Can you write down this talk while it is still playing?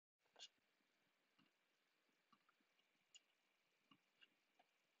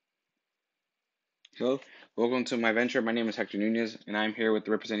Hello, welcome to my venture. My name is Hector Nunez, and I'm here with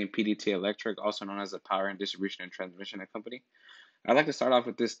representing PDT Electric, also known as the Power and Distribution and Transmission Company. I'd like to start off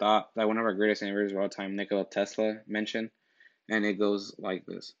with this thought that one of our greatest innovators of all time, Nikola Tesla, mentioned, and it goes like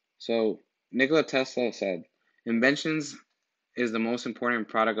this. So, Nikola Tesla said, "Inventions is the most important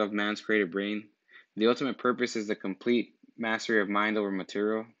product of man's creative brain. The ultimate purpose is the complete mastery of mind over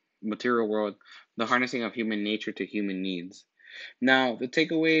material world, the harnessing of human nature to human needs." Now, the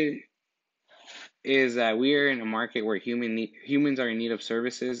takeaway is that we are in a market where humans are in need of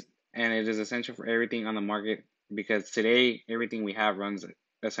services, and it is essential for everything on the market because today everything we have runs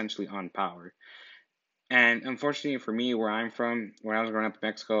essentially on power. And unfortunately for me, where I'm from, when I was growing up in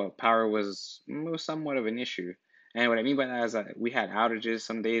Mexico, power was somewhat of an issue. And what I mean by that is that we had outages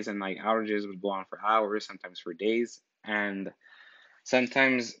some days, and like outages would go on for hours, sometimes for days, and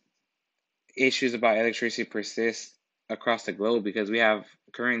sometimes issues about electricity persist across the globe because we have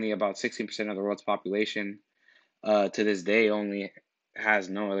currently about 16% of the world's population to this day only has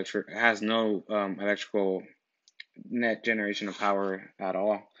no electrical net generation of power at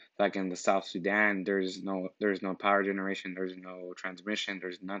all. Like in the South Sudan, there's no power generation, there's no transmission,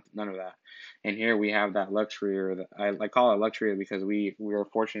 there's none of that. And here we have that luxury, or I call it luxury because we are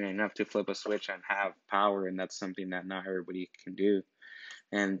fortunate enough to flip a switch and have power, and that's something that not everybody can do.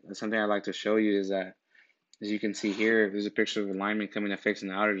 And something I'd like to show you is that, as you can see here, there's a picture of a lineman coming to fix an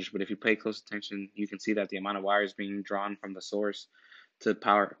outage, but if you pay close attention, you can see that the amount of wires being drawn from the source to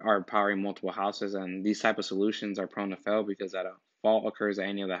power are powering multiple houses, and these type of solutions are prone to fail because that a fault occurs at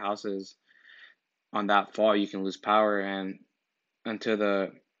any of the houses. On that fault, you can lose power, and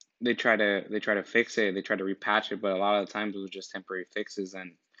until they try to fix it, they try to repatch it, but a lot of the times it was just temporary fixes,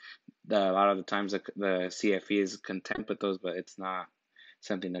 and a lot of the times the CFE is content with those, but it's not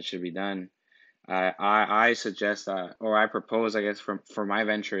something that should be done. I suggest that, or I propose, I guess, for my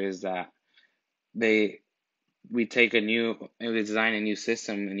venture is that they we take we design a new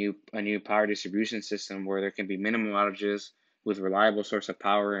system, a new power distribution system where there can be minimum outages with reliable source of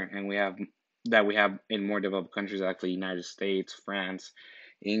power, and we have in more developed countries like the United States, France,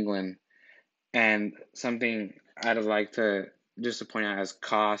 England, and something I'd like to just to point out as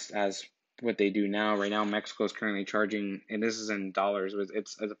cost as what they do now. Right now, Mexico is currently charging, and this is in dollars, but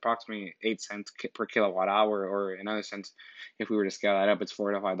it's approximately 8 cents per kilowatt hour, or in other sense, if we were to scale that up, it's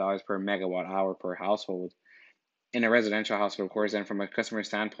 $4 to $5 per megawatt hour per household in a residential household, of course. And from a customer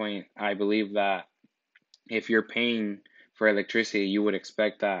standpoint, I believe that if you're paying for electricity, you would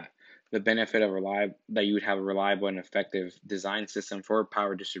expect that the benefit of that you would have a reliable and effective design system for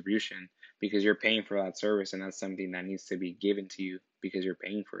power distribution because you're paying for that service, and that's something that needs to be given to you because you're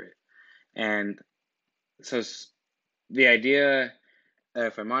paying for it. And so the idea,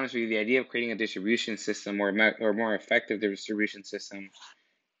 if I'm honest with you, the idea of creating a distribution system or more effective distribution system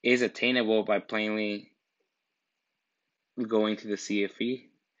is attainable by plainly going to the CFE.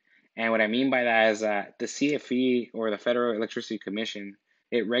 And what I mean by that is that the CFE, or the Federal Electricity Commission,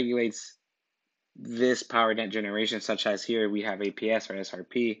 it regulates this power net generation, such as here we have APS or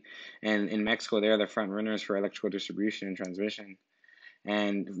SRP, and in Mexico they're the front runners for electrical distribution and transmission.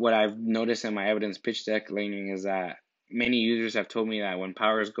 And what I've noticed in my evidence pitch deck learning is that many users have told me that when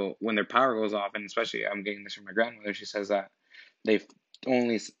their power goes off, and especially I'm getting this from my grandmother, she says that they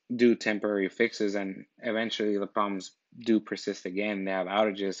only do temporary fixes, and eventually the problems do persist again. They have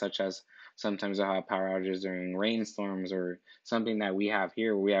outages, such as sometimes they'll have power outages during rainstorms, or something that we have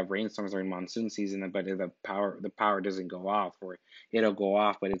here where we have rainstorms during monsoon season, but the power doesn't go off, or it'll go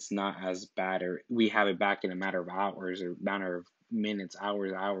off, but it's not as bad, or we have it back in a matter of hours or matter of minutes,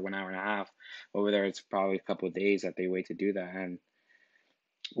 hours, 1 hour and a half. Over there, it's probably a couple of days that they wait to do that. And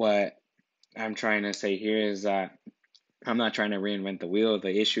what I'm trying to say here is that I'm not trying to reinvent the wheel.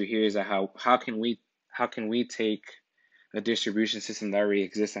 The issue here is that how can we take a distribution system that already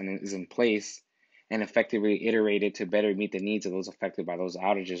exists and is in place and effectively iterate it to better meet the needs of those affected by those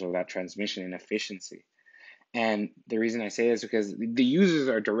outages or that transmission inefficiency. And the reason I say this is because the users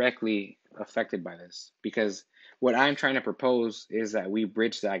are directly affected by this. Because what I'm trying to propose is that we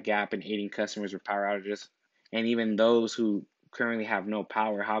bridge that gap in aiding customers with power outages, and even those who currently have no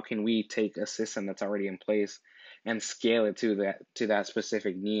power. How can we take a system that's already in place and scale it to that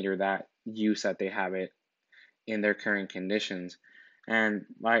specific need or that use that they have it in their current conditions? And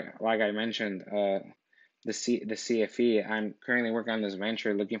like I mentioned, the CFE, I'm currently working on this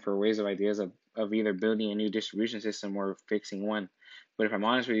venture looking for ways of ideas of either building a new distribution system or fixing one. But if I'm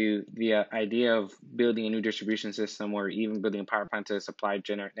honest with you, the idea of building a new distribution system or even building a power plant to supply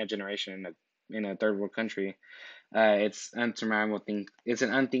net generation in a third world country, it's unsurmountable thing. It's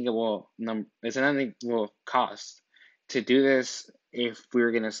an unthinkable cost. To do this, if we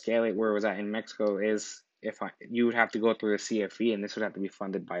were gonna scale it where it was at in Mexico, is if you would have to go through the CFE, and this would have to be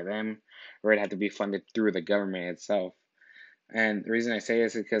funded by them, or it'd have to be funded through the government itself. And the reason I say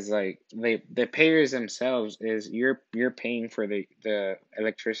is because like the payers themselves is you're paying for the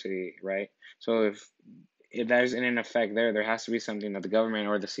electricity, right? So if there's an effect there has to be something that the government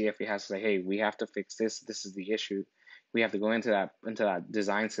or the CFE has to say, hey, we have to fix this. This is the issue. We have to go into that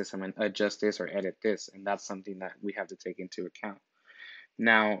design system and adjust this or edit this, and that's something that we have to take into account.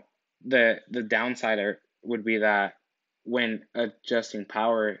 Now, the downside would be that when adjusting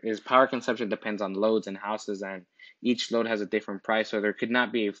power is power consumption depends on loads and houses, and each load has a different price. So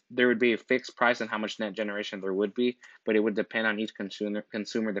there would be a fixed price on how much net generation there would be, but it would depend on each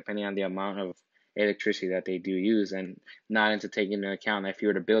consumer depending on the amount of electricity that they do use, and not into taking into account if you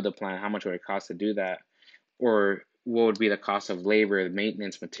were to build a plant, how much would it cost to do that, or what would be the cost of labor,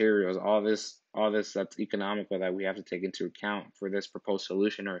 maintenance, materials, all this that's economical that we have to take into account for this proposed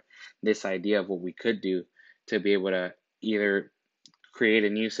solution or this idea of what we could do to be able to either create a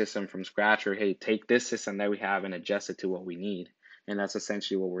new system from scratch or hey, take this system that we have and adjust it to what we need. And that's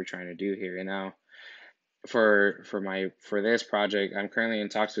essentially what we're trying to do here. And now for this project, I'm currently in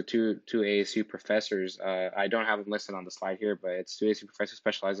talks with two ASU professors. I don't have them listed on the slide here, but it's two ASU professors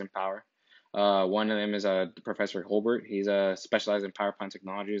specialized in power. One of them is Professor Holbert. He's specialized in power plant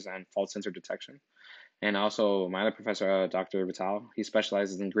technologies and fault sensor detection. And also my other professor, Dr. Vital, he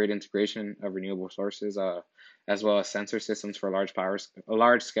specializes in grid integration of renewable sources, as well as sensor systems for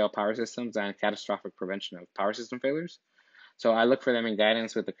large scale power systems and catastrophic prevention of power system failures. So I look for them in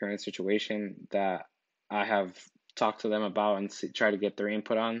guidance with the current situation that I have talked to them about and try to get their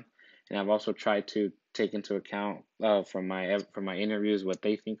input on. And I've also tried to take into account from my interviews what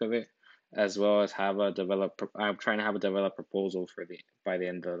they think of it, as well as I'm trying to have a developed proposal for the by the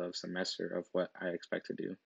end of the semester of what I expect to do.